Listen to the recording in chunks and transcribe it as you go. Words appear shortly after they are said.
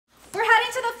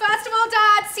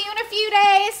few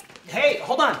days. Hey,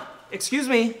 hold on. Excuse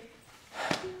me.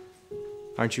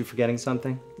 Aren't you forgetting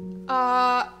something?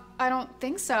 I don't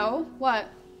think so. What?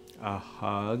 A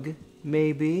hug,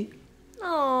 maybe?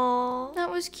 Aww,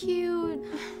 that was cute.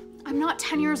 I'm not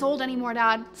 10 years old anymore,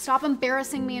 Dad. Stop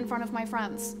embarrassing me in front of my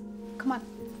friends. Come on.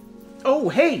 Oh,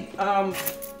 hey,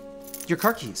 your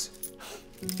car keys.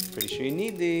 Pretty sure you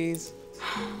need these.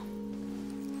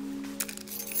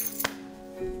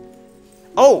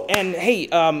 Oh, and hey,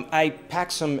 I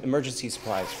packed some emergency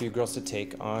supplies for you girls to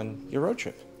take on your road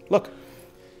trip. Look,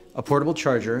 a portable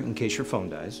charger in case your phone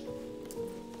dies.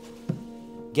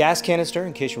 Gas canister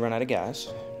in case you run out of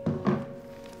gas.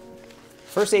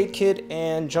 First aid kit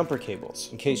and jumper cables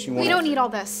in case you want. We don't need all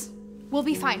this. We'll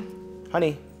be fine.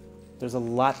 Honey, there's a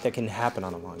lot that can happen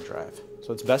on a long drive,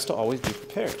 so it's best to always be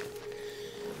prepared.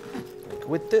 Like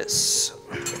with this.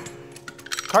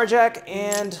 Car jack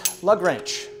and lug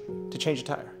wrench to change a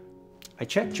tire. I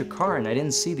checked your car and I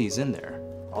didn't see these in there.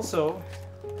 Also,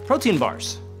 protein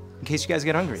bars in case you guys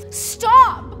get hungry.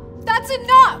 Stop! That's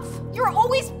enough! You're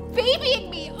always babying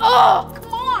me! Ugh,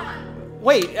 come on!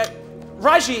 Wait,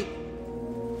 Raji!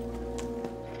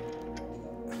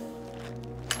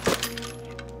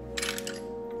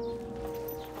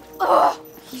 Ugh,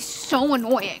 he's so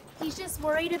annoying. He's just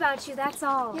worried about you, that's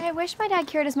all. Yeah, I wish my dad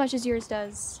cared as much as yours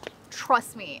does.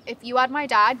 Trust me, if you had my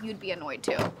dad, you'd be annoyed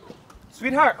too.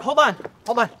 Sweetheart, hold on.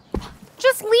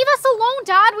 Just leave us alone,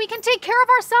 Dad. We can take care of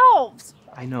ourselves.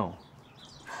 I know,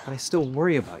 but I still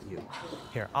worry about you.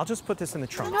 Here, I'll just put this in the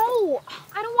trunk. No,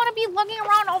 I don't want to be lugging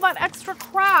around all that extra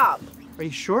crap. Are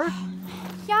you sure?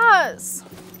 Yes.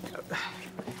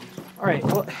 All right,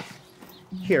 well,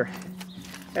 here.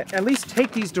 At least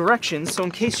take these directions, so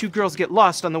in case you girls get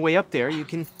lost on the way up there, you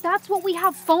can... That's what we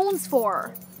have phones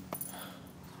for.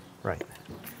 Right.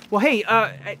 Well, hey,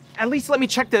 at least let me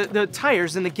check the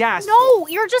tires and the gas. No,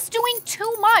 you're just doing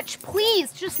too much.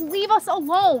 Please, just leave us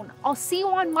alone. I'll see you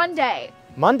on Monday.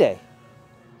 Monday?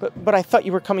 But I thought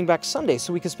you were coming back Sunday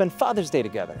so we could spend Father's Day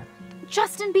together.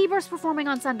 Justin Bieber's performing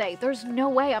on Sunday. There's no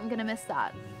way I'm gonna miss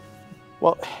that.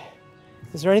 Well,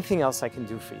 is there anything else I can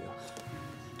do for you?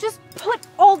 Just put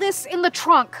all this in the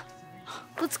trunk.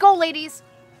 Let's go, ladies.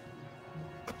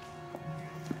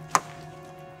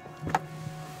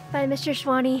 Bye, Mr.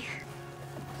 Schwani.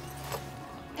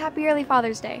 Happy early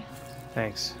Father's Day.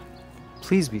 Thanks.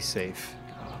 Please be safe.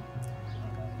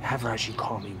 Have Raji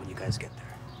call me when you guys get there.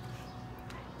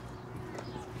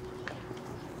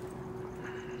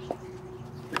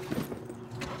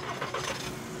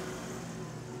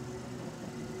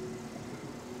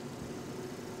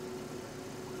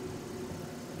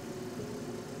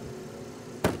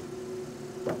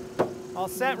 All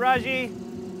set, Raji.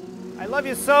 I love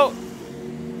you so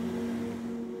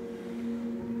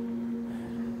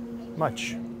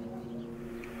much.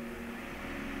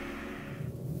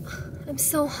 I'm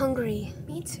so hungry.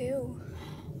 Me too.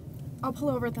 I'll pull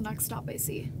over at the next stop I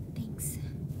see. Thanks.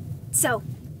 So,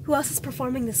 who else is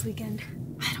performing this weekend?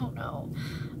 I don't know.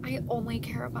 I only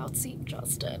care about seeing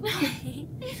Justin.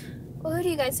 Well, who do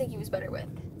you guys think he was better with?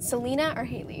 Selena or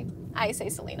Haley? I say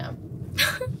Selena.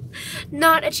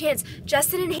 Not a chance.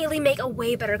 Justin and Haley make a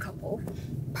way better couple.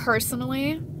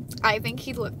 Personally, I think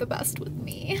he'd look the best with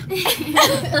me.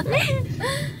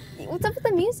 What's up with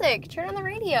the music? Turn on the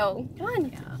radio. Come on.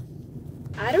 Yeah.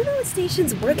 I don't know what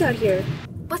stations work out here.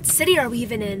 What city are we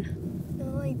even in?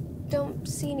 Well, I don't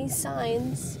see any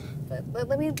signs. But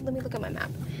let me look at my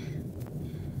map.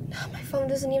 My phone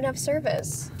doesn't even have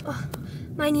service. Oh,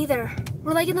 mine either.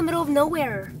 We're like in the middle of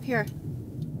nowhere. Here.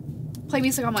 Play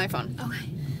music on my phone. Okay.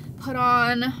 Put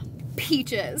on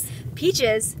Peaches.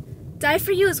 Peaches? Die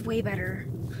For You is way better.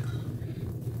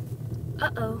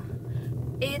 Uh-oh.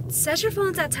 It says your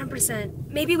phone's at 10%.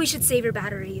 Maybe we should save your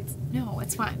battery. No,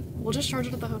 it's fine. We'll just charge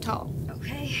it at the hotel.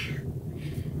 Okay.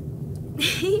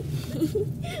 Yes!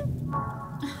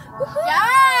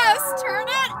 Turn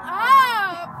it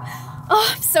up!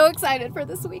 Oh, I'm so excited for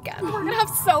this weekend. We're gonna have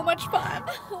so much fun.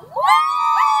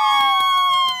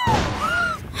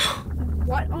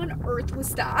 What on earth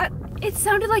was that? It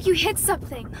sounded like you hit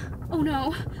something. Oh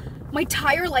no, my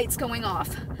tire light's going off.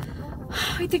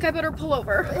 I think I better pull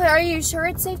over. Are you sure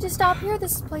it's safe to stop here?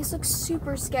 This place looks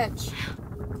super sketch.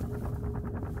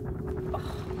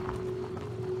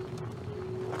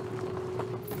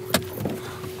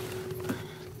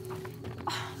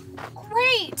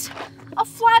 Great! A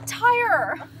flat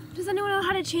tire! Does anyone know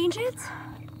how to change it?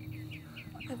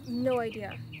 I have no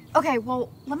idea. Okay, well,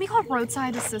 let me call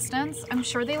roadside assistance. I'm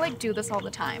sure they do this all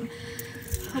the time.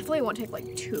 Hopefully it won't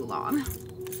take too long.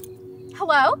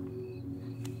 Hello?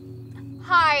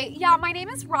 Hi, yeah, my name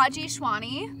is Raji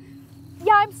Schwani.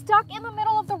 Yeah, I'm stuck in the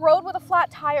middle of the road with a flat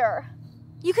tire.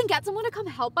 You can get someone to come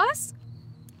help us?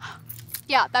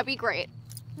 Yeah, that'd be great.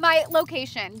 My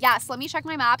location. Yes, let me check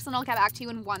my maps and I'll get back to you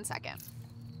in 1 second.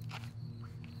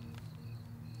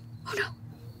 Oh no.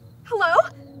 Hello?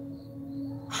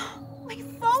 My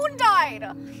phone died.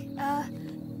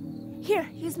 Here,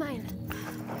 use mine.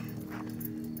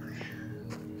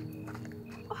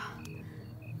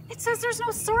 It says there's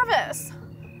no service.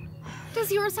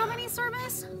 Does yours have any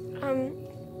service?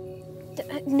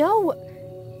 No.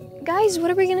 Guys, what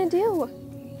are we gonna do?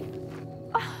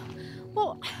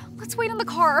 Well, let's wait in the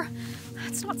car.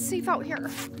 It's not safe out here.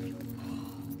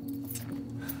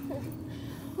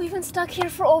 We've been stuck here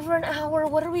for over an hour.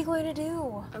 What are we going to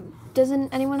do?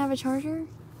 Doesn't anyone have a charger?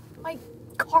 My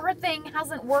car thing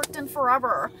hasn't worked in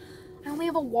forever. I only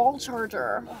have a wall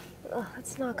charger.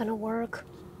 It's not gonna work.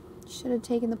 Should have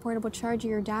taken the portable charger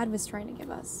your dad was trying to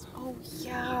give us. Oh,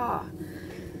 yeah.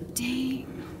 Dang.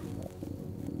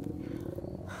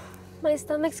 My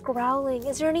stomach's growling.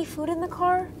 Is there any food in the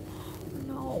car?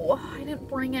 No, I didn't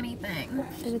bring anything.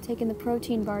 Should have taken the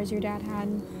protein bars your dad had.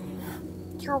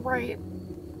 You're right.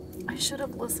 I should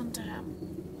have listened to him.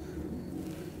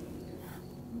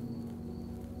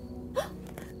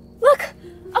 Look!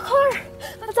 A car!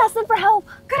 Let's ask them for help.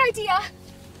 Good idea.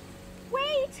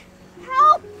 Wait!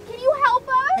 Help! Can you help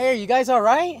us? Hey, are you guys all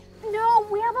right? No,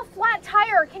 we have a flat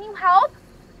tire. Can you help?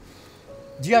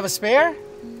 Do you have a spare?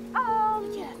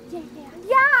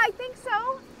 Yeah, I think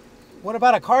so. What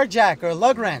about a car jack or a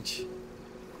lug wrench?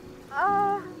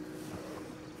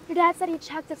 Your dad said he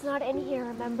checked. It's not in here,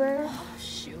 remember? Oh,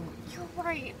 shoot. You're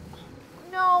right.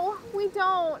 No, we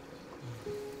don't.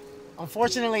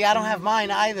 Unfortunately, I don't have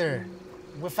mine either.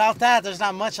 Without that, there's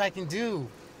not much I can do.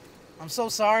 I'm so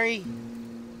sorry.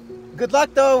 Good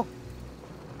luck, though.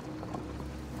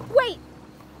 Wait!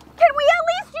 Can we at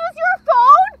least use your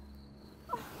phone?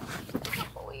 I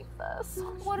can't believe this.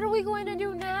 What are we going to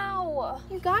do now?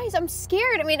 You guys, I'm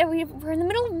scared. I mean, we're in the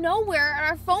middle of nowhere and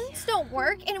our phones don't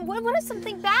work. And what if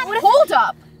something bad? Hold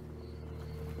up!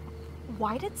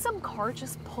 Why did some car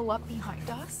just pull up behind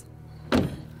us?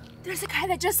 There's a guy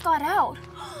that just got out.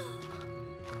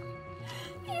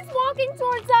 He's walking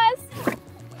towards us.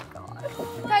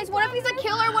 Guys, what if he's a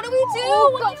killer? What do we do?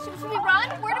 Oh, Should we run?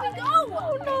 Where do we go?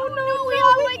 Oh, no,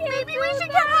 Maybe we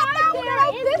should get out that way.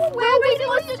 Out this way. Where are we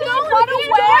supposed to go? Run We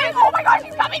away! can't Oh my gosh,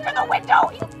 he's coming from the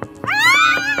window!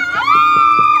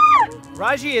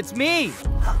 Raji, it's me.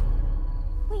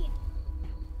 Wait,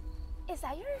 is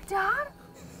that your dad?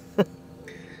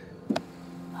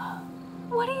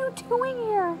 What are you doing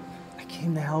here? I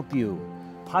came to help you.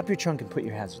 Pop your trunk and put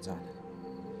your hazards on.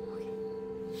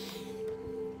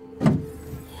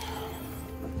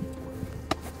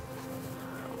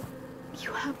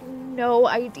 You have no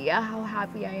idea how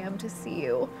happy I am to see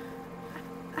you.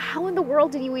 How in the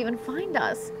world did you even find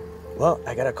us? Well,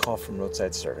 I got a call from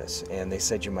roadside service, and they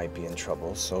said you might be in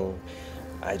trouble, so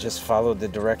I just followed the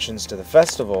directions to the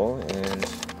festival, and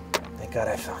thank God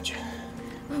I found you.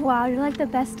 Wow, you're like the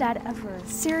best dad ever.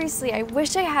 Seriously, I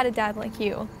wish I had a dad like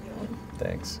you.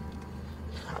 Thanks.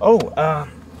 Oh,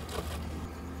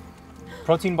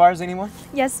 protein bars, anyone?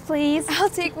 Yes, please. I'll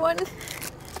take one.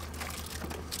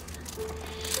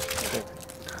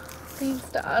 Thanks,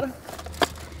 Dad.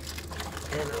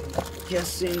 And I'm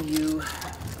guessing you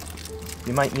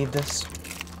might need this.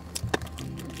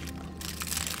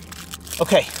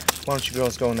 Okay, why don't you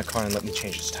girls go in the car and let me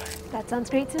change this tire? That sounds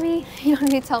great to me. You don't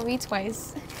need to tell me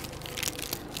twice.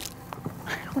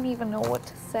 I don't even know what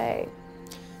to say.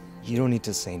 You don't need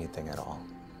to say anything at all.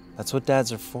 That's what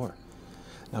dads are for.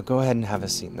 Now go ahead and have a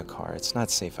seat in the car. It's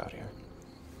not safe out here.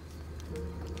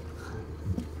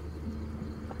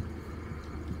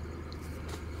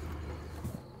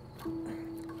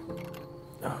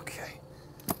 Okay.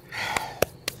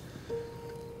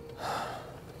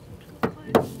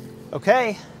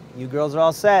 Okay, you girls are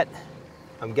all set.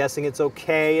 I'm guessing it's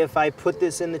okay if I put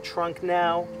this in the trunk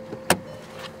now?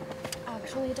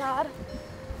 Actually, Dad,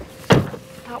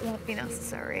 that won't be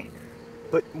necessary.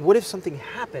 But what if something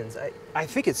happens? I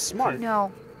think it's smart.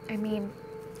 No, I mean,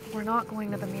 we're not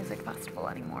going to the music festival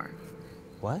anymore.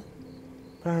 What?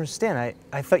 I don't understand.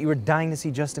 I thought you were dying to see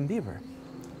Justin Bieber.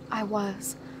 I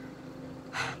was.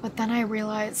 But then I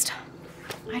realized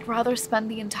I'd rather spend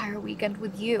the entire weekend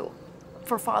with you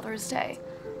for Father's Day.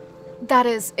 That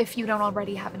is, if you don't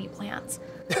already have any plans.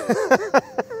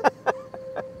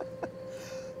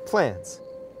 Plans?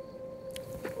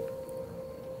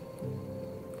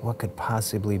 What could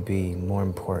possibly be more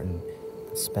important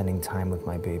than spending time with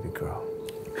my baby girl?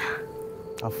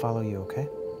 I'll follow you, okay?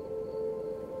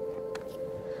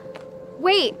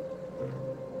 Wait!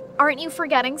 Aren't you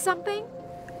forgetting something?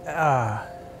 I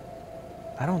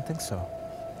don't think so.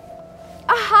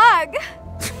 A hug!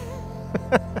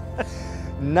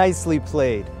 Nicely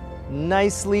played.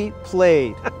 Nicely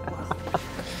played.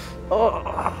 Oh,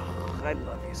 I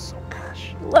love you so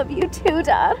much. Love you too,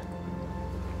 Dad.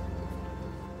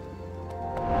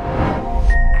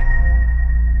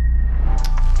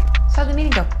 So how'd the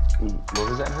meeting go? What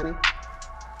was that, honey?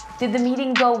 Did the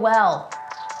meeting go well?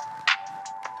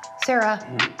 Sarah.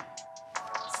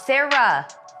 Sarah!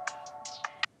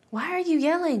 Why are you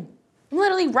yelling? I'm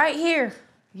literally right here.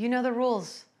 You know the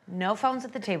rules. No phones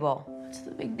at the table. What's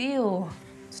the big deal?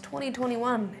 It's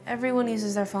 2021. Everyone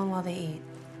uses their phone while they eat.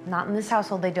 Not in this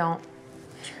household, they don't.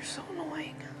 You're so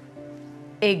annoying.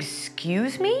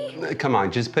 Excuse me? Come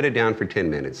on, just put it down for 10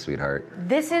 minutes, sweetheart.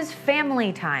 This is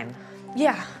family time.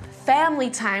 Yeah,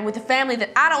 family time with a family that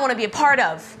I don't want to be a part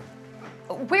of.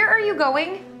 Where are you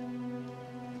going?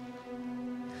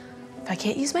 If I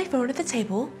can't use my phone at the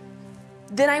table,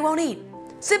 then I won't eat.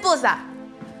 Simple as that.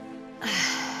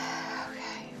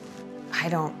 Okay. I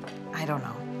don't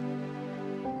know.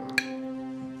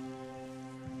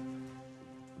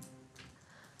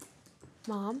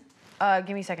 Mom?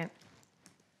 Give me a second.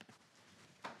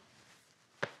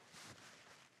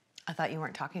 I thought you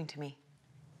weren't talking to me.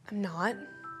 I'm not.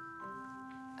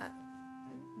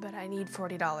 But I need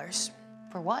 $40.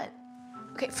 For what?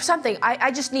 Okay, for something.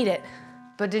 I just need it.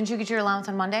 But didn't you get your allowance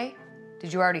on Monday?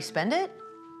 Did you already spend it?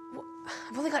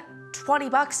 I've only got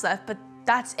 $20 left, but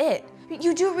that's it.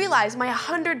 You do realize my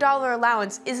 $100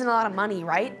 allowance isn't a lot of money,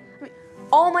 right? I mean,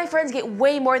 all my friends get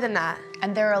way more than that.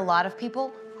 And there are a lot of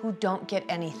people who don't get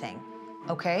anything,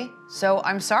 okay? So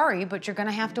I'm sorry, but you're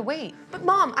gonna have to wait. But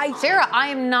Mom, Sarah, I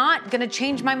am not gonna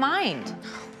change my mind.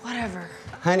 Whatever.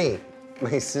 Honey,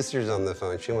 my sister's on the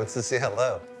phone. She wants to say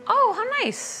hello. Oh, how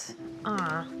nice.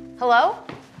 Hello?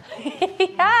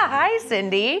 Yeah, hi,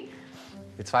 Cindy.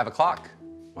 It's 5 o'clock.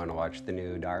 Want to watch the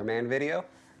new Dhar Mann video?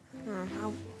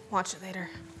 I'll watch it later.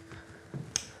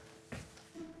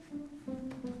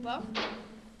 Well,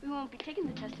 we won't be taking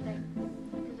the test today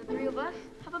because the three of us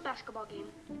have a basketball game.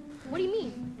 What do you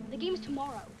mean? The game's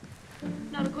tomorrow.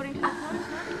 Not according to the plans,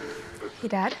 huh? Hey,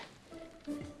 Dad.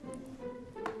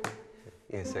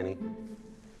 Yes, honey.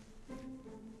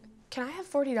 Can I have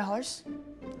 $40?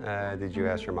 Did you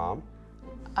ask your mom?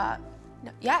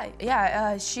 No,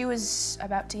 yeah. She was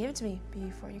about to give it to me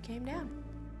before you came down.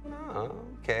 Oh,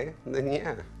 okay. Then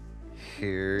yeah.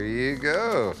 Here you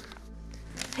go.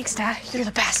 Thanks, Dad. You're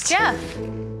the best. Jeff,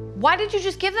 why did you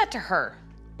just give that to her?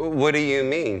 What do you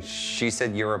mean? She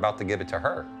said you were about to give it to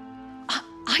her.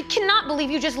 I cannot believe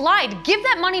you just lied. Give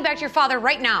that money back to your father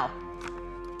right now.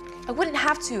 I wouldn't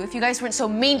have to if you guys weren't so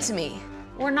mean to me.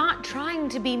 We're not trying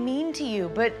to be mean to you,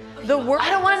 but the world.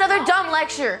 I don't want another dumb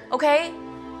lecture, okay?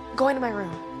 Go into my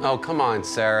room. Oh, come on,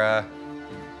 Sarah.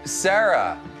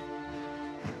 Sarah!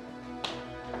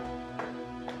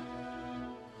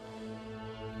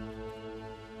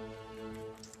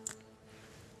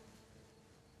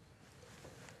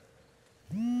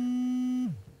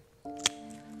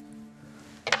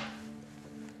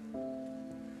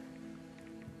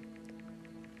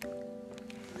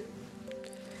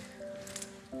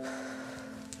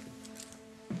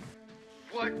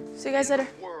 See you guys later.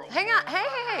 Hang on.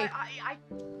 Hey.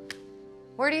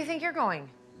 Where do you think you're going?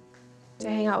 To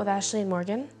hang out with Ashley and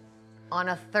Morgan? On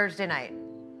a Thursday night.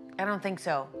 I don't think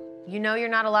so. You know you're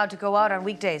not allowed to go out on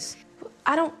weekdays.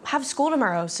 I don't have school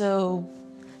tomorrow, so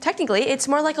technically it's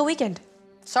more like a weekend.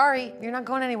 Sorry, you're not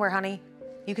going anywhere, honey.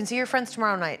 You can see your friends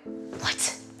tomorrow night.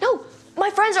 What? No,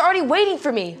 my friends are already waiting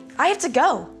for me. I have to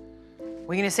go.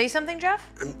 Were you gonna say something, Jeff?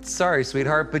 I'm sorry,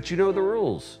 sweetheart, but you know the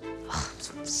rules.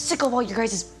 I'm sick of all your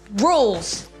guys'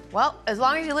 rules. Well, as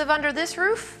long as you live under this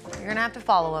roof, you're gonna have to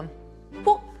follow them.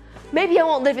 Well, maybe I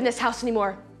won't live in this house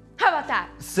anymore. How about that?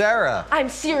 Sarah! I'm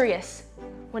serious.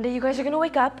 One day you guys are gonna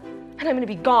wake up and I'm gonna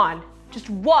be gone. Just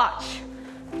watch.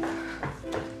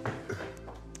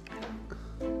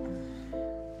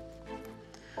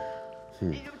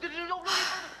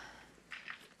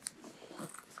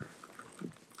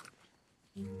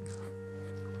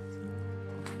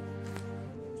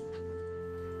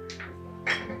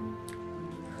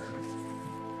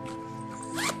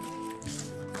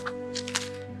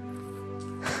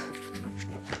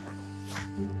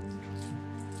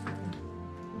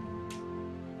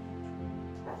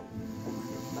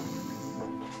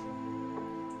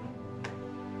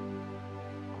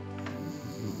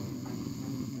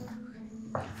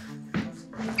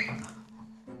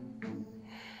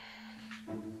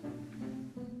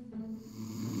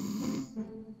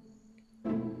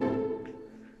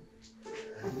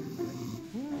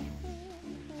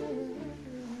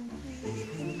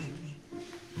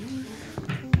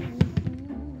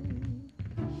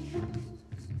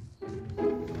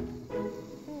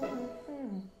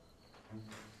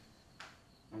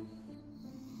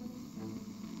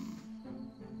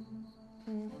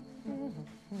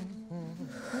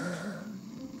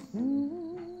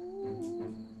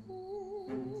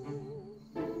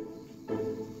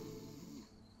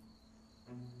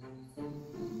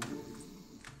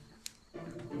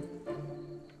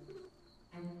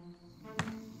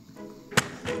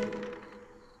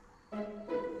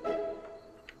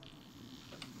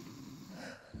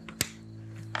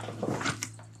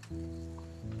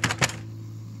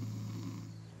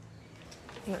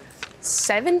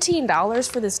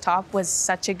 $17 for this top was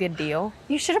such a good deal.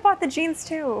 You should have bought the jeans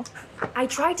too. I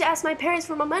tried to ask my parents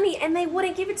for my money and they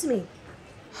wouldn't give it to me.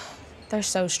 They're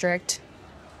so strict.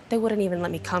 They wouldn't even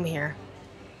let me come here.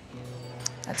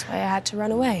 That's why I had to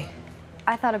run away.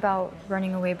 I thought about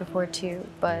running away before too,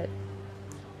 but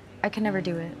I could never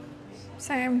do it.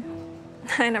 Same.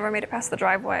 I never made it past the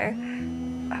driveway.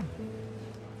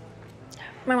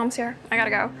 My mom's here. I gotta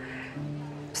go.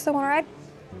 Still want to ride?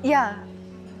 Yeah.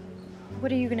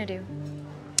 What are you gonna do?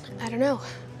 I don't know.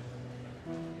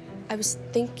 I was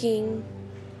thinking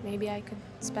maybe I could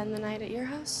spend the night at your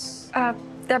house.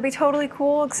 That'd be totally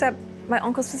cool, except my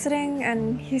uncle's visiting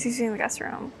and he's using the guest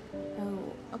room.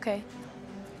 Oh, okay.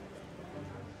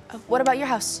 What about your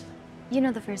house? You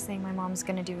know the first thing my mom's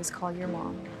gonna do is call your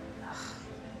mom.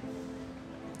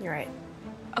 You're right.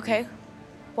 Okay.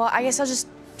 Well, I guess I'll just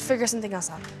figure something else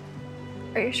out.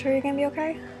 Are you sure you're gonna be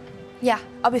okay? Yeah,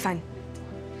 I'll be fine.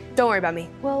 Don't worry about me.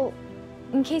 Well,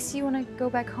 in case you wanna go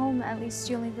back home, at least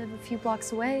you only live a few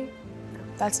blocks away.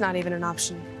 That's not even an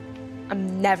option.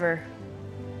 I'm never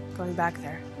going back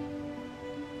there.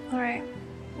 All right.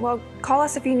 Well, call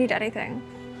us if you need anything.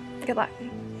 Good luck.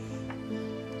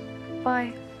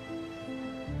 Bye.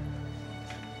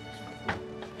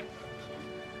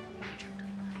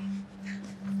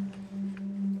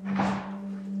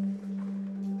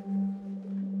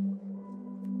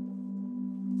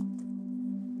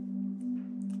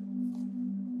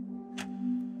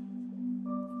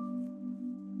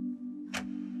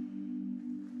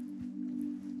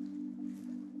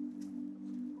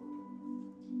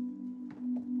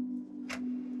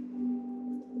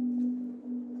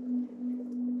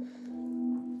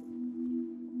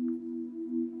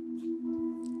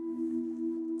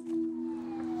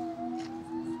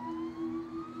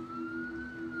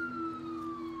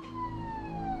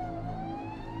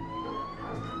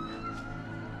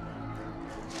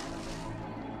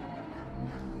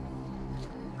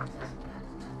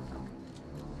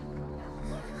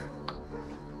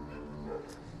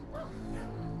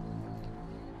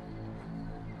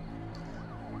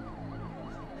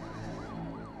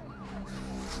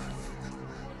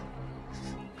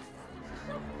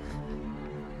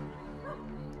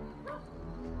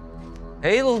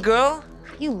 Hey, little girl.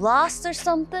 You lost or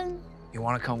something? You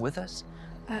want to come with us?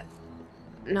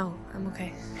 No, I'm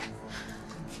okay.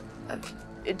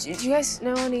 Do you guys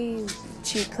know any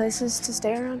cheap places to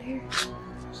stay around here?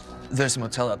 There's a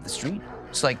motel up the street.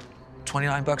 It's like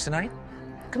 29 bucks a night.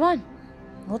 Come on,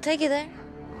 we'll take you there.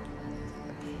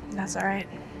 That's all right.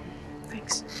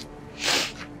 Thanks.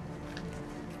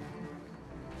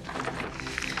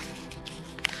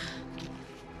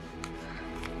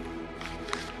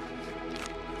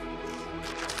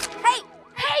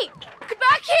 Hey! Get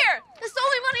back here! That's the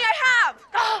only money I have!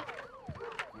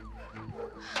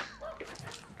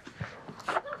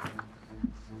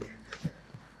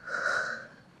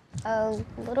 A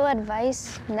little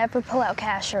advice, never pull out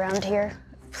cash around here.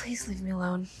 Please leave me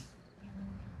alone.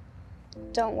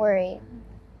 Don't worry,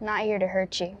 not here to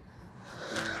hurt you.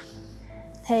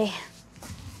 Hey,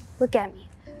 look at me.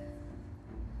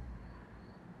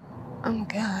 Oh my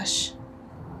gosh.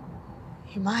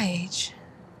 You're my age.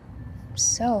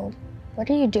 So, what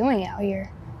are you doing out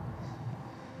here?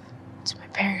 It's my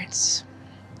parents.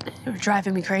 They were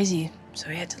driving me crazy, so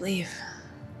I had to leave.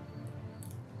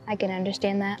 I can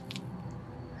understand that.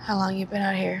 How long you been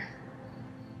out here?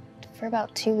 For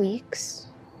about 2 weeks.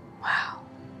 Wow.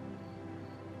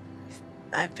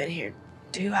 I've been here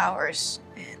 2 hours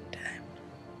and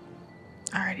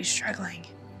I'm already struggling.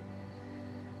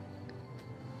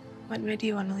 What made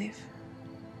you want to leave?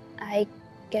 I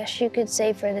guess you could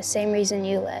say for the same reason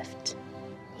you left.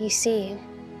 You see,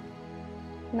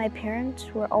 my parents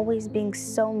were always being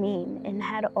so mean and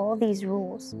had all these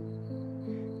rules.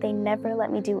 They never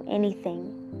let me do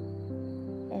anything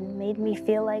and made me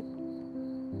feel like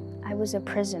I was a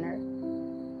prisoner.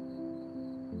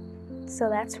 So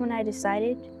that's when I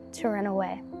decided to run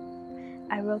away.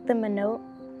 I wrote them a note,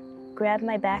 grabbed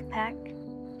my backpack,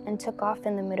 and took off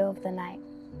in the middle of the night.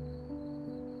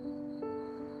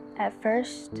 At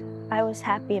first, I was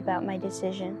happy about my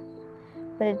decision,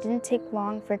 but it didn't take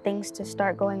long for things to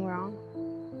start going wrong.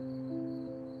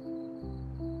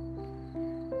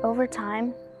 Over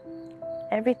time,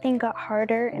 everything got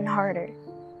harder and harder.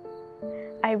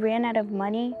 I ran out of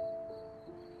money,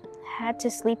 had to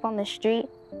sleep on the street,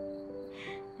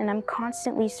 and I'm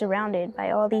constantly surrounded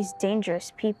by all these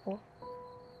dangerous people.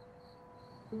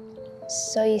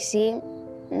 So you see,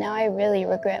 now I really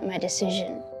regret my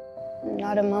decision.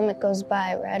 Not a moment goes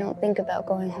by where I don't think about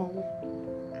going home.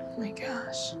 Oh my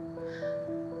gosh.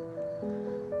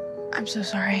 I'm so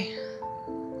sorry.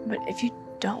 But if you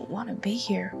don't want to be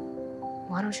here,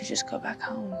 why don't you just go back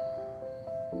home?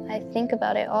 I think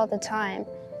about it all the time.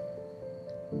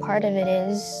 Part of it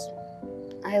is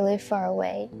I live far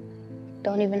away.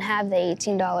 Don't even have the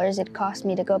 $18 it cost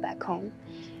me to go back home.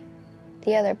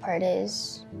 The other part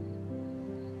is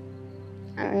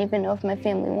I don't even know if my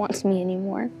family wants me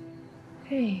anymore.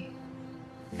 Hey,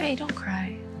 don't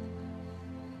cry.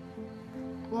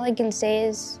 All I can say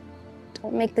is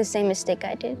don't make the same mistake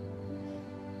I did.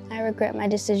 I regret my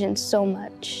decision so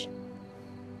much.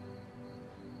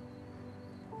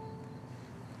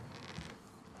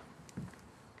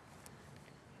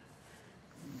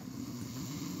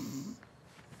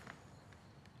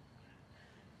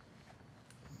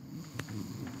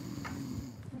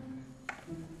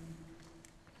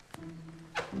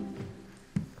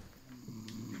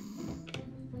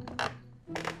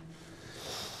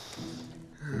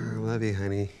 Love you,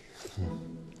 honey.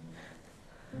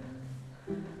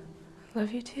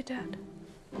 Love you too, Dad.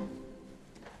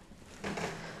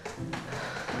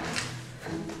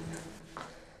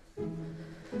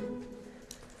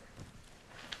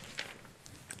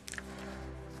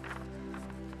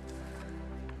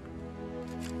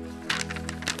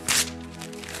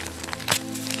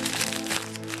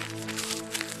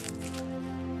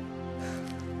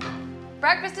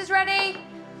 Breakfast is ready.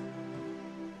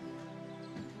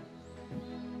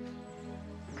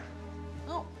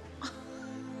 Oh,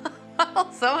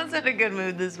 someone's in a good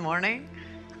mood this morning.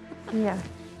 Yeah.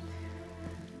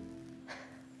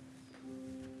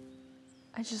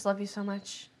 I just love you so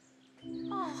much.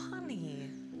 Oh, honey.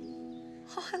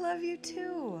 Oh, I love you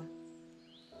too.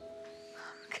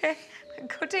 Okay,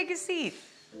 go take a seat.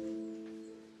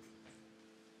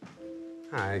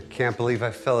 I can't believe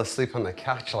I fell asleep on the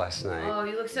couch last night. Oh,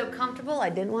 you look so comfortable. I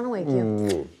didn't want to wake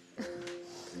you.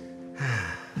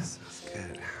 This is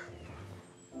good.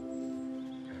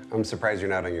 I'm surprised you're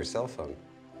not on your cell phone.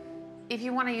 If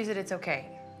you want to use it, it's okay.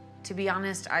 To be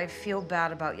honest, I feel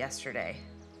bad about yesterday.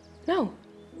 No,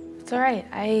 it's all right.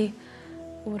 I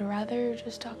would rather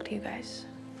just talk to you guys.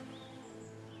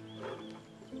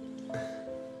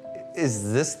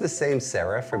 Is this the same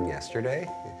Sarah from yesterday?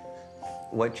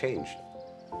 What changed?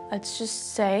 Let's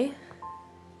just say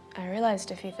I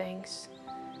realized a few things.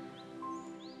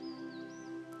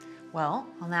 Well,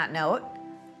 on that note,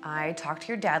 I talked to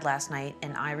your dad last night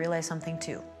and I realized something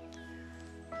too.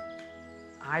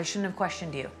 I shouldn't have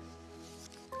questioned you.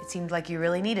 It seemed like you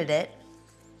really needed it,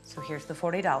 so here's the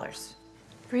 $40.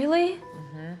 Really?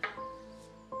 Mm-hmm.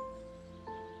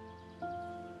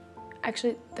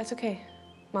 Actually, that's okay.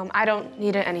 Mom, I don't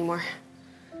need it anymore.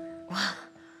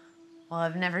 Well,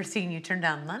 I've never seen you turn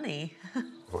down money.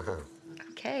 Wow.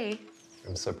 Okay.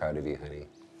 I'm so proud of you, honey.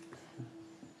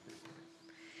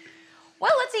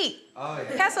 Well, let's eat. Oh,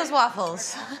 yeah. Pass those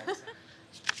waffles.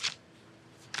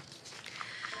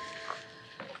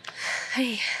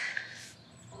 Hey.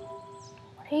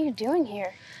 What are you doing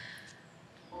here?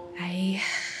 I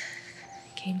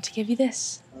came to give you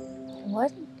this.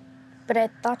 What? But I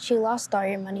thought you lost all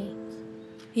your money.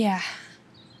 Yeah,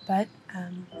 but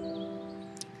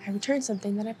I returned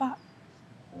something that I bought.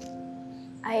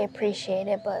 I appreciate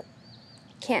it, but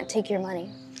can't take your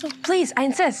money. Oh, please, I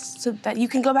insist, so that you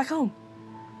can go back home.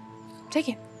 Take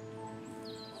it.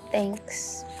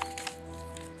 Thanks.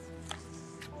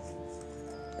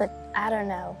 But I don't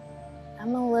know.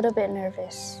 I'm a little bit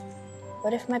nervous.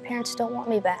 What if my parents don't want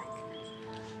me back?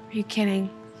 Are you kidding?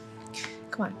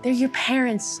 Come on, they're your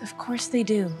parents. Of course they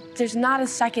do. There's not a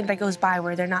second that goes by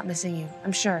where they're not missing you,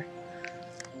 I'm sure.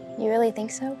 You really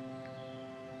think so?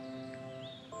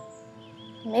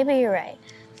 Maybe you're right.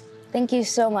 Thank you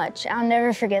so much. I'll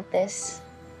never forget this.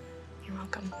 You're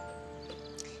welcome.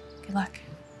 Good luck.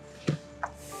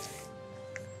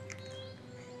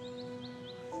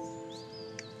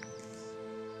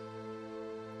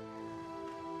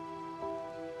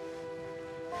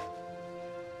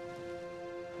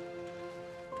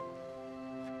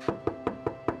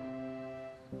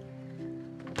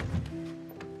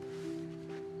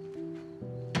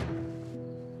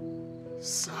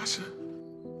 Sasha?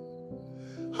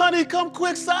 Honey, come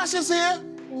quick, Sasha's here.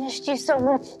 I missed you so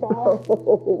much, Dad.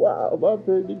 Oh, wow, my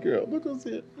baby girl. Look who's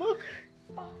here. Look.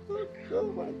 Look. Oh,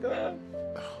 my God.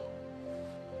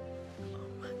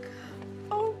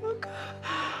 Oh my God.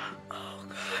 Oh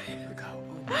God. Look how,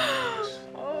 oh my gosh.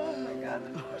 Oh my God.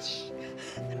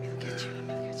 Let me look at you. Let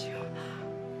me look at you.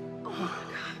 Oh my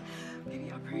God.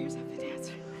 Maybe our prayers have been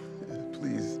answered.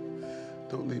 Please,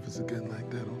 don't leave us again like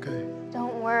that, okay?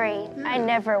 Don't worry. I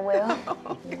never will.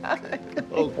 Oh God.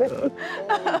 Oh, God.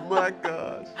 Oh, my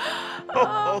gosh.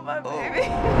 Oh, my baby.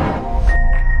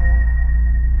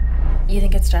 You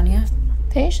think it's done yet?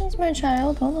 Patience, my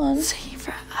child. Hold on. It's taking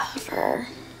forever.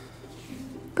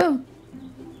 Boom.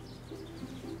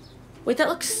 Wait, that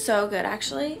looks so good,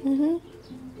 actually. Mm-hmm.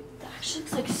 That actually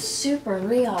looks like super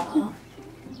real.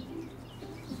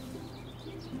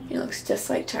 It looks just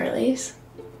like Charlie's.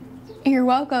 You're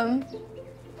welcome.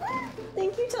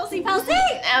 Thank you, Chelsea Pelsey.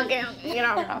 Okay, get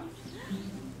over.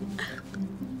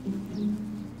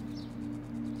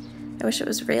 I wish it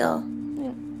was real.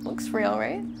 Yeah, looks real,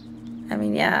 right? I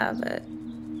mean, yeah, but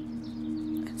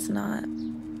it's not.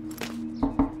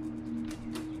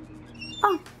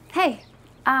 Oh, hey.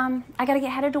 I gotta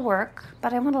get headed to work,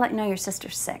 but I want to let you know your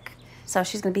sister's sick. So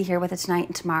she's gonna be here with us tonight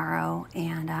and tomorrow,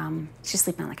 and she's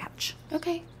sleeping on the couch.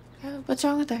 Okay. What's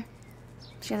wrong with her?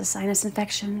 She has a sinus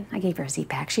infection. I gave her a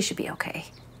Z-Pack. She should be okay.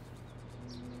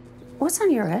 What's on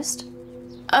your wrist?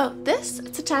 Oh, this?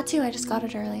 It's a tattoo. I just got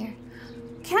it earlier.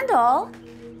 Kendall,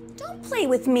 don't play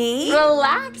with me.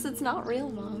 Relax. It's not real,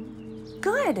 Mom.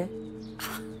 Good.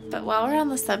 But while we're on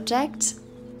the subject,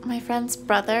 my friend's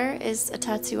brother is a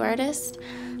tattoo artist,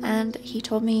 and he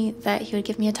told me that he would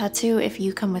give me a tattoo if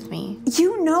you come with me.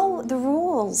 You know the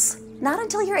rules. Not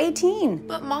until you're 18.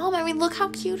 But Mom, I mean, look how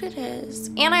cute it is.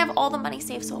 And I have all the money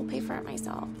saved, so I'll pay for it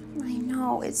myself. I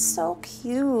know, it's so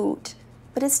cute.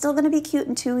 But it's still gonna be cute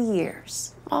in 2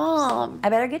 years. Mom. I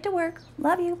better get to work.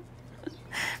 Love you.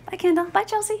 Bye, Kendall. Bye,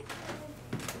 Chelsea.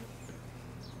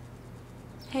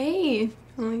 Hey,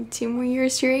 only 2 more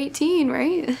years to your 18,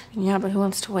 right? Yeah, but who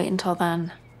wants to wait until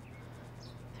then?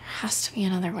 There has to be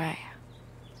another way.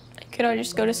 Could I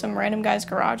just go to some random guy's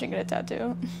garage and get a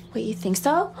tattoo? Wait, you think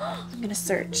so? I'm gonna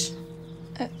search.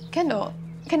 Kendall,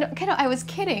 I was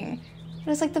kidding. It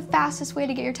was like the fastest way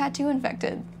to get your tattoo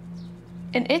infected.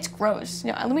 And it's gross.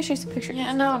 You know, let me show you some pictures.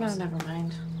 Yeah, no, never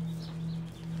mind.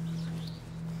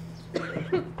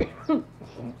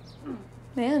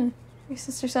 Man, your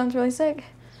sister sounds really sick.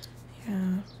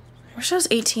 Yeah. I wish I was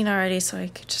 18 already so I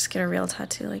could just get a real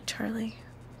tattoo like Charlie.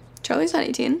 Charlie's not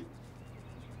 18.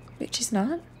 Wait, she's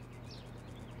not?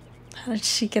 How did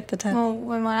she get the tattoo? Well,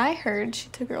 when what I heard, she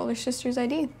took her older sister's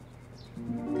ID.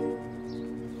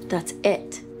 That's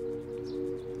it.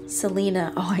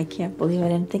 Selena. Oh, I can't believe I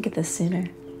didn't think of this sooner.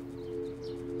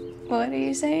 What are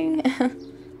you saying?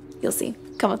 You'll see.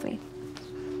 Come with me.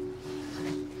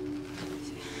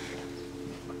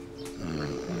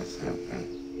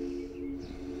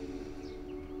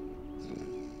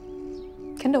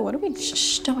 Kendall, what are we...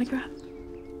 Shh, don't wake her up.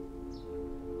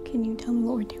 Can you tell me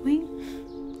what we're doing?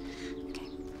 Okay.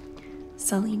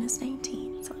 Selena's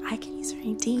 19, so I can use her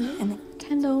ID and then...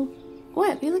 Kendall.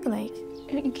 What? What are you looking like?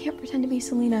 You can't pretend to be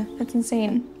Selena. That's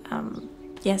insane.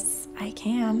 Yes, I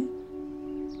can.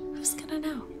 Who's gonna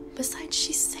know? Besides,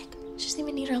 she's sick. She doesn't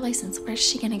even need her license. Where's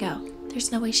she gonna go?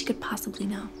 There's no way she could possibly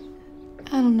know.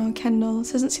 I don't know, Kendall.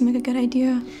 This doesn't seem like a good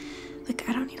idea. Look,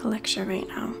 I don't need a lecture right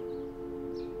now.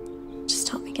 Just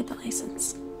help me get the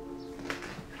license.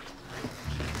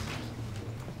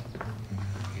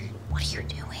 What are you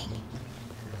doing?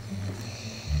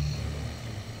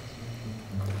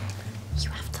 You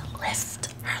have to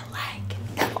lift her leg.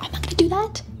 No, I'm not gonna do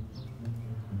that.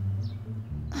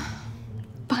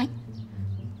 Fine.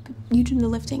 But you do the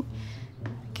lifting.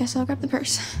 Guess I'll grab the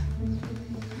purse.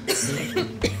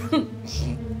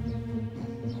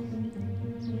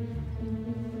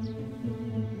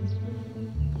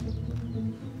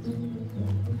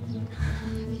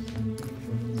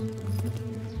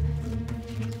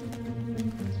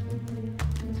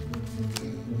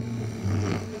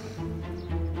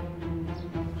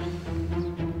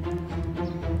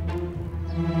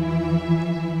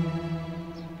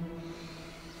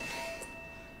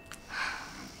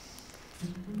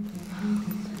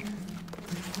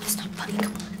 It's not funny,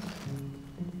 come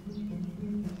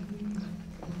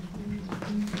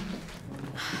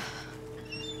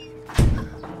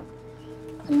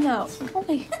on. No.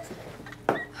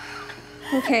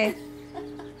 Okay.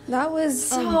 That was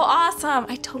So awesome.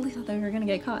 I totally thought that we were gonna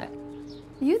get caught.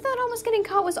 You thought almost getting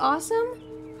caught was awesome?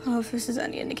 Oh, if this is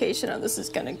any indication how this is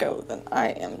gonna go, then I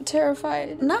am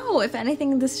terrified. No, if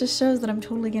anything, this just shows that I'm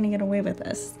totally gonna get away with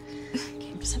this.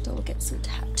 Okay, I just have to look at some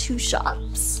tattoo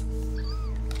shops.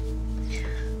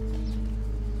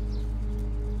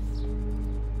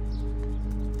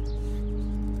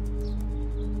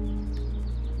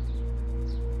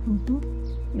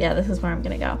 Yeah, this is where I'm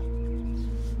gonna go.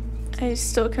 I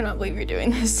still cannot believe you're doing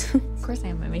this. Of course I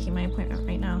am. I'm making my appointment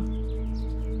right now.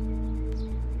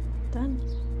 Done.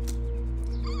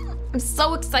 I'm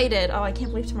so excited. Oh, I can't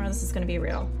believe tomorrow this is gonna be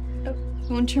real.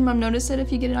 Won't your mom notice it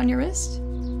if you get it on your wrist?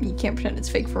 You can't pretend it's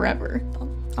fake forever.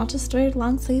 I'll just wear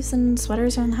long sleeves and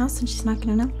sweaters around the house and she's not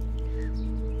gonna know.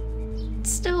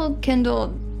 Still,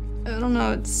 Kendall, I don't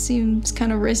know, it seems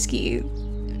kind of risky.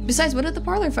 Besides, what if the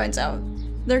parlor finds out?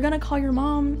 They're gonna call your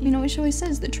mom. You know what she always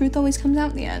says, the truth always comes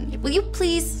out in the end. Will you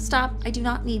please stop? I do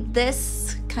not need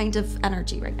this kind of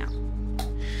energy right now.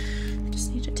 I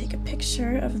just need to take a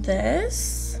picture of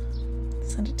this,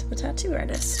 send it to the tattoo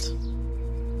artist.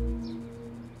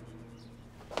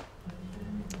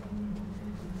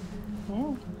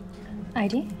 Yeah.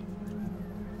 ID?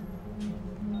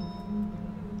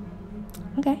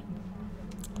 Okay.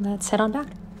 Let's head on back.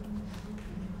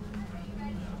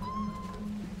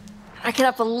 I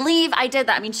cannot believe I did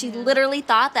that. I mean, she literally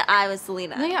thought that I was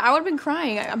Selena. No, yeah, I would've been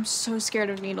crying. I'm so scared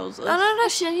of needles. No,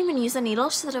 she didn't even use a needle.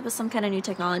 She said it was some kind of new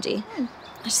technology.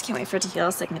 I just can't wait for it to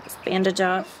heal so I can get this bandage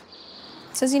off.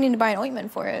 It says you need to buy an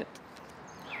ointment for it.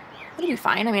 It'll be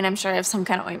fine. I mean, I'm sure I have some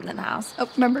kind of ointment in the house. Oh,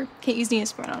 remember, can't use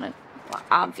Neosporin on it. Well,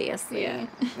 obviously. Yeah.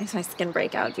 Makes my skin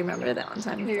break out. Do you remember that one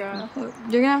time? Yeah. Well,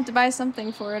 you're gonna have to buy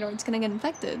something for it or it's gonna get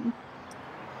infected.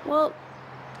 Well,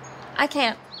 I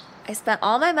can't. I spent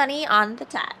all my money on the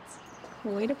tats.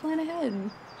 Way to plan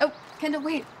ahead. Oh, Kendall,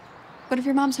 wait. What if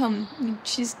your mom's home? I mean,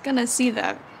 she's gonna see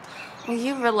that. Will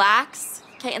you relax?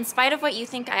 Okay, in spite of what you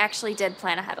think, I actually did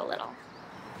plan ahead a little.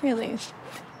 Really?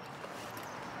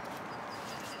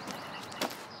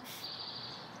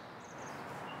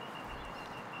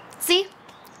 See?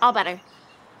 All better.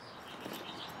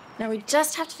 Now we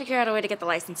just have to figure out a way to get the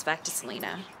license back to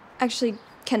Selena. Actually,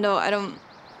 Kendall, I don't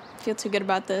feel too good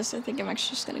about this. I think I'm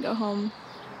actually just gonna go home.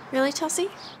 Really,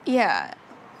 Chelsea? Yeah.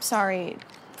 Sorry,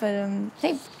 but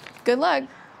hey, good luck.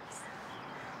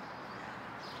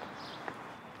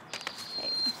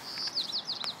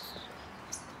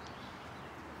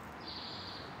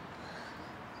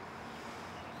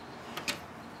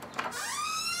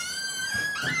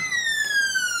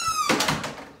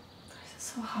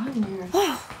 So hot in here.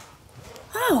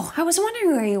 Oh, I was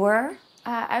wondering where you were.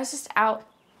 I was just out.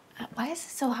 Why is it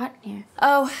so hot in here?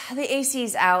 Oh, the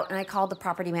AC's out, and I called the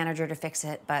property manager to fix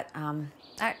it, but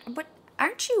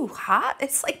aren't you hot?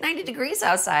 It's like 90 degrees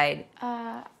outside.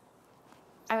 I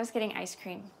was getting ice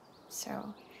cream, so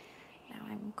now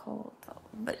I'm cold.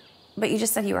 But you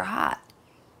just said you were hot.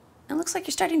 It looks like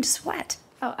you're starting to sweat.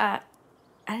 Oh, I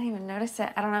didn't even notice it.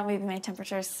 I don't know, maybe my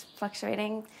temperature's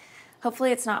fluctuating.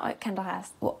 Hopefully it's not what Kendall has.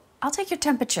 Well, I'll take your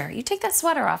temperature. You take that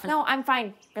sweater off. No, I'm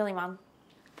fine. Really, Mom.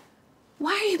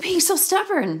 Why are you being so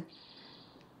stubborn?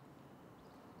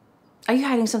 Are you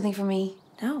hiding something from me?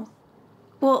 No.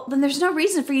 Well, then there's no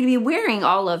reason for you to be wearing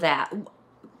all of that.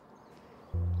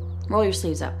 Roll your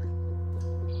sleeves up.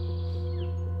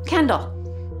 Kendall.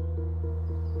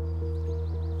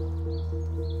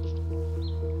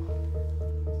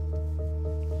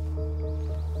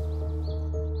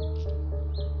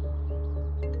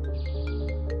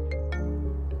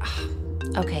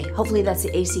 Okay, hopefully that's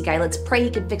the AC guy. Let's pray he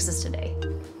can fix this today.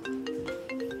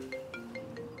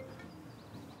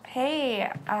 Hey,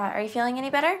 are you feeling any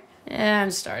better? Yeah, I'm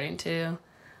starting to.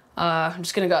 I'm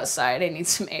just gonna go outside. I need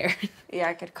some air. Yeah,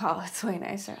 I could call. It's way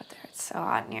nicer out there. It's so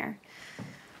hot in here.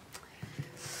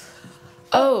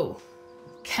 Oh,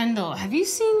 Kendall, have you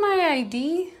seen my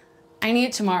ID? I need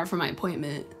it tomorrow for my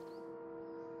appointment.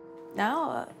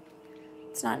 No,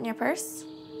 it's not in your purse?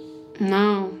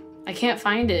 No, I can't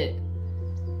find it.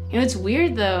 You know, it's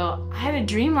weird though. I had a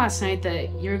dream last night that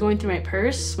you were going through my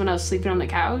purse when I was sleeping on the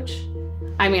couch.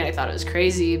 I mean, I thought it was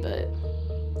crazy, but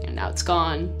now it's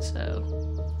gone,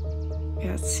 so.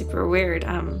 Yeah, it's super weird.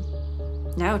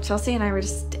 No, Chelsea and I were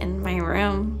just in my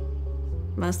room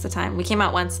most of the time. We came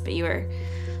out once, but you were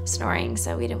snoring,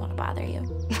 so we didn't want to bother you.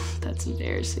 That's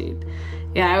embarrassing.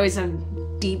 Yeah, I always have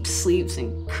deep sleeps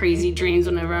and crazy dreams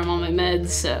whenever I'm on my meds,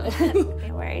 so.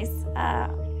 No worries.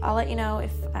 I'll let you know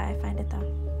if I find it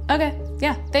though. Okay,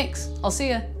 yeah, thanks. I'll see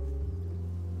ya.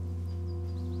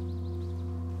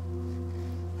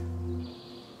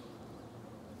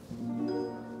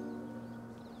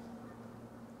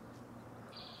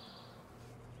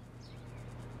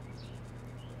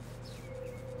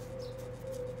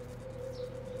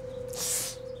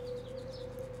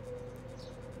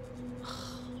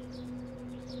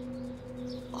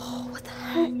 Oh, what the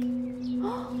heck?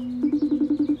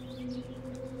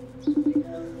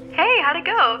 Hey, how'd it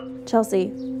go? Chelsea,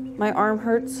 my arm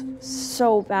hurts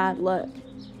so bad, look.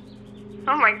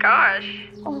 Oh my gosh.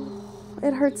 Oh,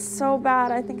 it hurts so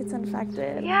bad. I think it's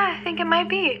infected. Yeah, I think it might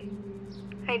be.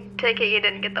 I take it you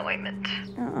didn't get the ointment.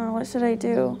 What should I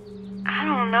do? I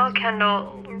don't know,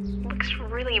 Kendall. Looks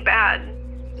really bad.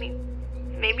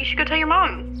 Maybe you should go tell your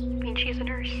mom. I mean, she's a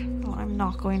nurse. Oh, I'm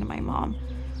not going to my mom.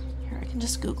 Here, I can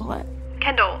just Google it.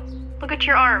 Kendall, look at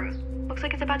your arm. Looks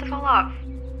like it's about to fall off.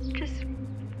 Just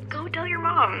Go tell your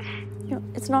mom. You know,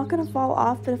 it's not gonna fall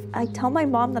off, but if I tell my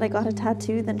mom that I got a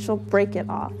tattoo, then she'll break it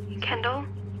off. Kendall,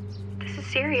 this is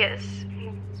serious.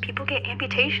 People get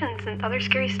amputations and other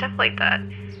scary stuff like that.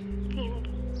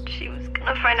 She was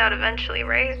gonna find out eventually,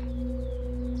 right?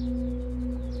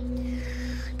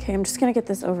 Okay, I'm just gonna get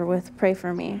this over with. Pray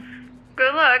for me.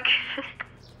 Good luck.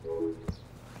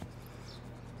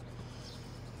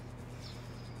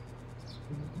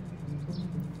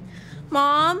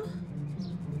 Mom?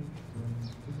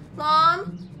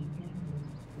 Mom?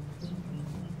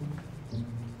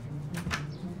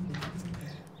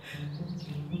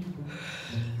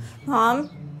 Mom?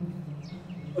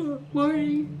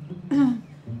 Morning.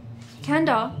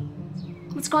 Kendall,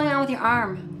 what's going on with your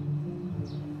arm?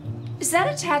 Is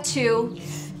that a tattoo?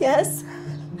 Yes.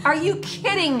 Are you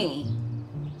kidding me?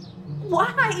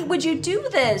 Why would you do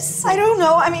this? I don't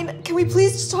know. I mean, can we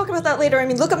please just talk about that later? I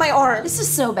mean, look at my arm. This is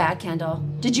so bad, Kendall.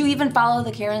 Did you even follow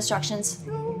the care instructions?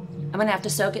 No. I'm gonna have to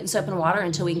soak it in soap and water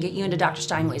until we can get you into Dr.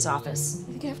 Steinway's office.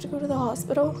 I think I have to go to the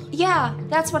hospital. Yeah,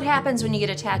 that's what happens when you get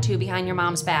a tattoo behind your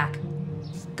mom's back.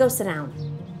 Go sit down.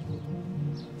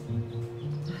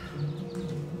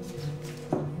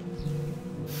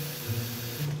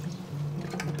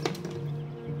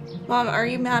 Mom, are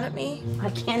you mad at me? I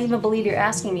can't even believe you're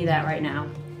asking me that right now.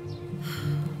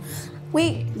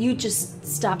 Wait. You just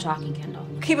stop talking, Kendall.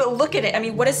 Okay, but look at it. I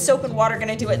mean, what is soap and water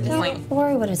gonna do at this point? Don't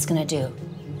worry what it's gonna do.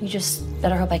 You just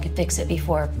better hope I can fix it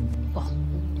before, well,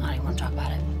 I don't even want to talk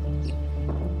about it.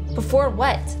 Before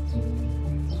what?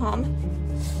 Mom?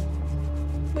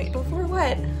 Wait, before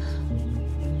what?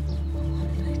 What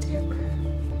did I do?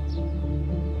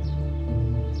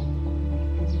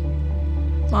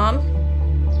 Mom?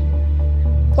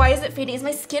 Why is it fading? Is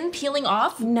my skin peeling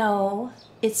off? No,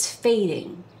 it's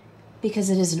fading because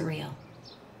it isn't real.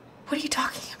 What are you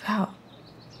talking about?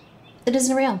 It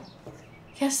isn't real.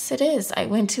 Yes, it is. I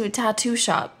went to a tattoo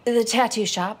shop. The tattoo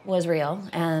shop was real,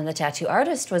 and the tattoo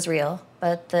artist was real,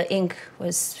 but the ink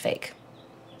was fake.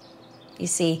 You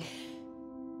see,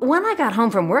 when I got home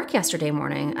from work yesterday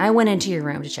morning, I went into your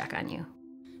room to check on you.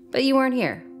 But you weren't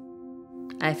here.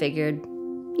 I figured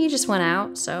you just went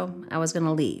out, so I was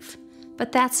gonna leave.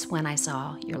 But that's when I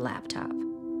saw your laptop.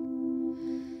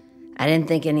 I didn't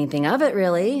think anything of it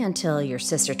really until your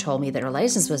sister told me that her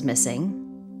license was missing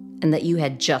and that you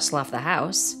had just left the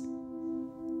house.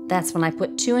 That's when I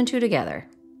put two and two together.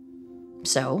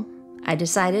 So I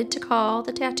decided to call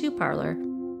the tattoo parlor.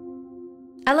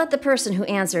 I let the person who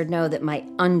answered know that my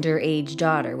underage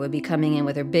daughter would be coming in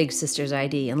with her big sister's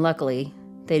ID, and luckily,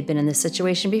 they'd been in this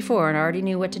situation before and already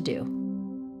knew what to do.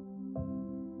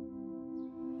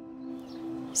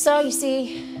 So you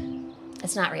see,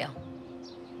 it's not real.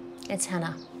 It's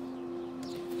henna.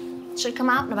 It should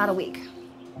come out in about a week.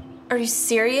 Are you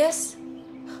serious?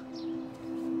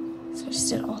 So I just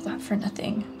did all that for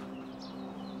nothing.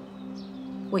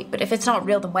 Wait, but if it's not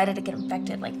real, then why did it get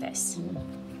infected like this?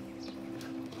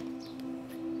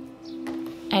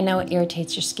 I know it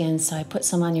irritates your skin, so I put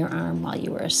some on your arm while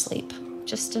you were asleep,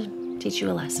 just to teach you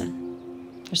a lesson.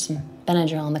 There's some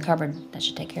Benadryl in the cupboard that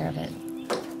should take care of it.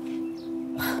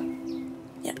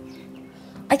 Yeah.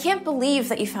 I can't believe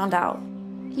that you found out.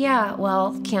 Yeah,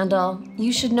 well, Kendall,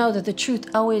 you should know that the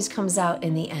truth always comes out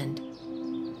in the end.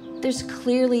 There's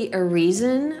clearly a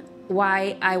reason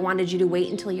why I wanted you to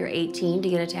wait until you're 18 to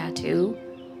get a tattoo.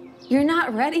 You're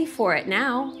not ready for it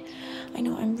now. I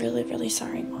know, I'm really, really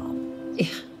sorry, Mom. Yeah,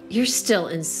 you're still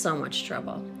in so much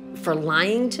trouble. For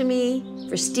lying to me,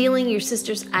 for stealing your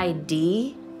sister's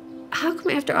ID. How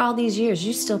come after all these years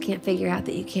you still can't figure out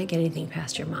that you can't get anything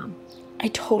past your mom? I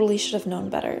totally should have known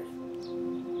better.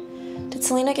 Did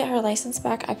Selena get her license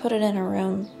back? I put it in her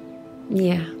room.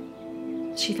 Yeah,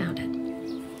 she found it.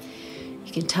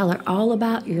 You can tell her all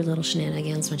about your little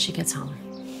shenanigans when she gets home.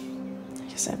 I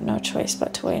guess I have no choice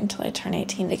but to wait until I turn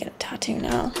 18 to get a tattoo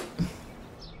now.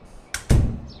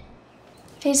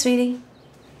 Hey, sweetie.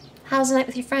 How's the night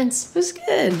with your friends? It was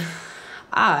good.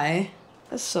 I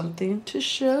have something to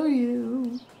show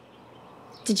you.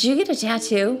 Did you get a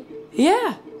tattoo?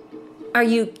 Yeah. Are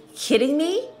you kidding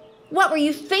me? What were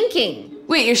you thinking?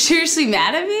 Wait, you're seriously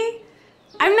mad at me?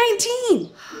 I'm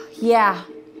 19. Yeah,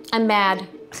 I'm mad.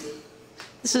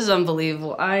 This is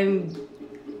unbelievable. I'm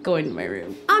going to my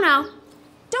room. Oh no,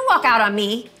 don't walk out on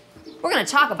me. We're gonna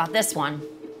talk about this one.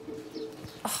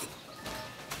 Oh.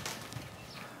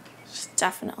 She's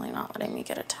definitely not letting me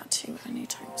get a tattoo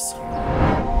anytime soon.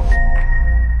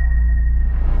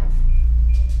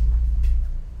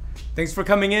 Thanks for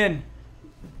coming in.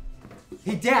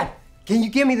 Hey, Dad, can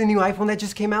you get me the new iPhone that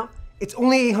just came out? It's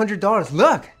only $800.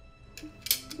 Look.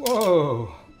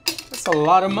 Whoa, that's a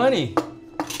lot of money.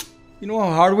 You know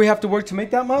how hard we have to work to make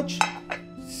that much?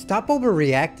 Stop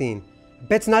overreacting. I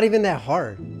bet it's not even that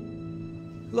hard.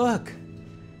 Look,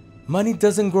 money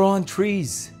doesn't grow on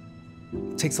trees.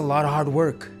 It takes a lot of hard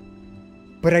work.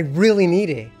 But I really need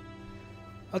it.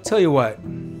 I'll tell you what,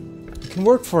 you can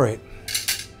work for it.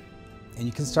 And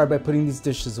you can start by putting these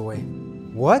dishes away.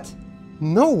 What?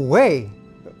 No way.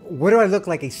 What do I look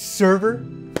like, a server?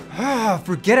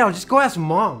 Forget it, I'll just go ask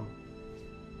Mom.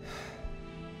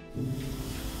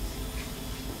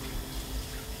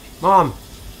 Mom.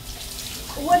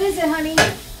 What is it, honey?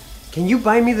 Can you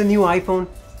buy me the new iPhone?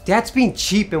 Dad's being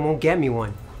cheap and won't get me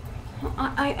one.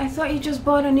 I thought you just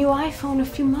bought a new iPhone a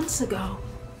few months ago.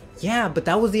 Yeah, but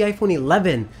that was the iPhone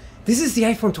 11. This is the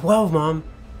iPhone 12, Mom.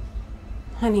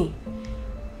 Honey,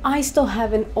 I still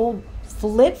have an old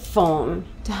flip phone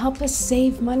to help us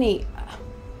save money.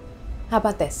 How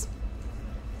about this?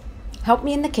 Help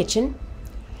me in the kitchen,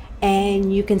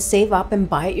 and you can save up and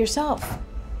buy it yourself.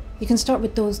 You can start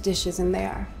with those dishes in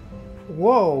there.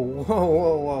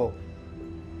 Whoa.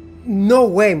 No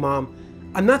way, Mom.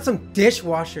 I'm not some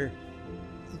dishwasher.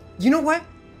 You know what?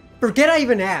 Forget I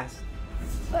even asked.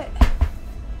 But...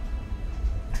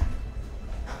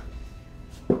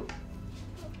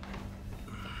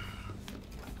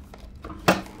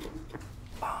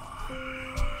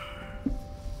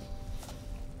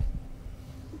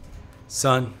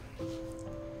 Son, do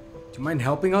you mind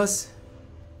helping us?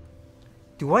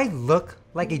 Do I look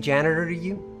like a janitor to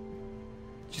you?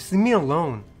 Just leave me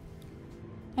alone.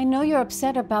 I know you're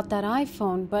upset about that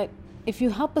iPhone, but if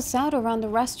you help us out around the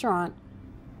restaurant,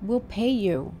 we'll pay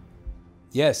you.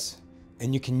 Yes,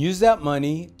 and you can use that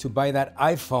money to buy that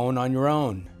iPhone on your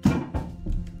own.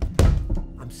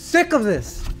 I'm sick of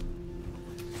this.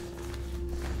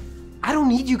 I don't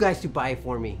need you guys to buy it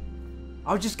for me.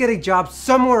 I'll just get a job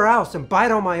somewhere else and buy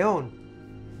it on my own.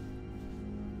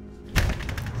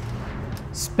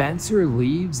 Spencer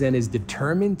leaves and is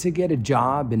determined to get a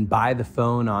job and buy the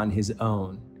phone on his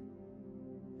own.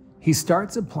 He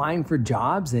starts applying for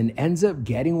jobs and ends up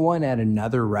getting one at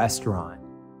another restaurant.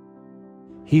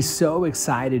 He's so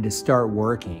excited to start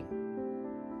working.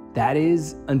 That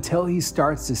is, until he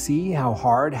starts to see how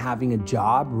hard having a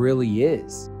job really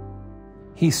is.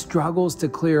 He struggles to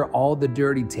clear all the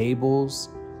dirty tables,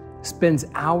 spends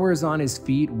hours on his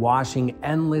feet washing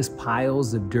endless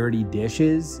piles of dirty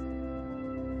dishes,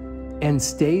 and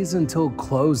stays until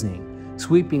closing,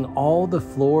 sweeping all the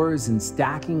floors and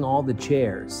stacking all the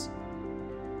chairs.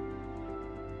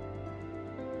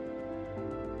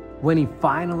 When he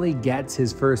finally gets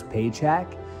his first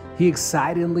paycheck, he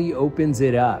excitedly opens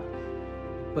it up,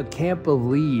 but can't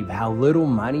believe how little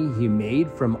money he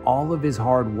made from all of his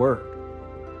hard work.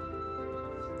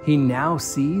 He now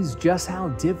sees just how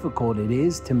difficult it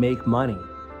is to make money.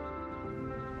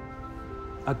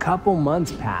 A couple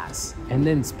months pass, and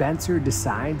then Spencer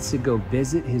decides to go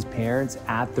visit his parents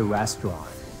at the restaurant.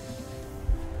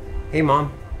 Hey,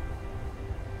 Mom.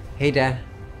 Hey, Dad.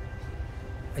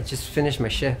 I just finished my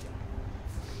shift.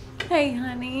 Hey,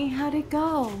 honey, how'd it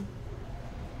go?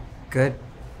 Good.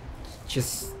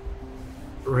 Just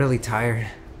really tired.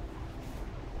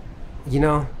 You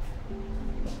know,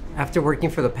 after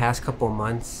working for the past couple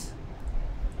months,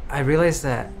 I realized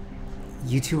that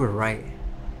you two were right.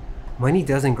 Money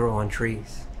doesn't grow on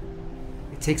trees.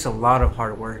 It takes a lot of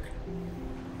hard work.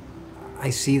 I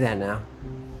see that now.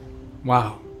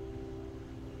 Wow.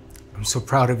 I'm so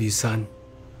proud of you, son.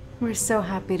 We're so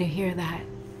happy to hear that.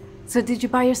 So did you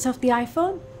buy yourself the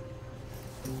iPhone?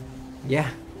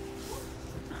 Yeah.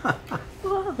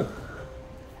 Wow.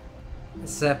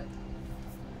 Except,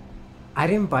 I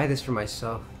didn't buy this for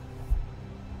myself.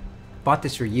 I bought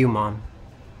this for you, Mom.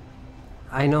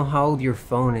 I know how old your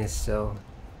phone is, so...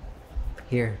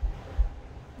 Here.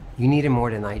 You need it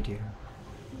more than I do.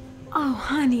 Oh,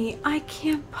 honey, I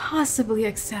can't possibly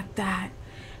accept that.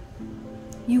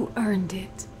 You earned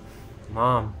it.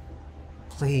 Mom,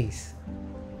 please.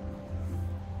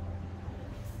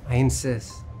 I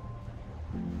insist.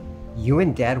 You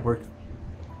and Dad worked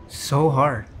so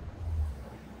hard.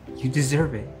 You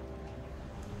deserve it.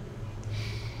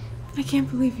 I can't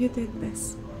believe you did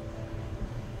this.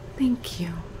 Thank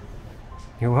you.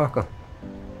 You're welcome.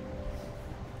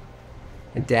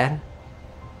 And Dad,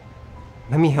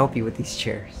 let me help you with these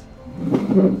chairs.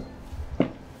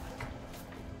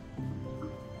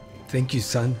 Thank you,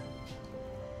 son.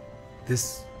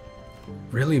 This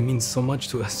really means so much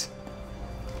to us.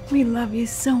 We love you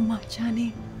so much,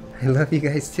 honey. I love you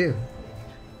guys too.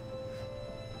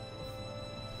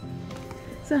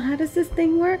 So how does this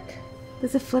thing work?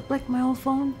 Does it flip like my old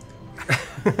phone?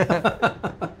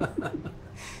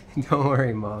 Don't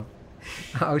worry, Mom.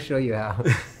 I'll show you how.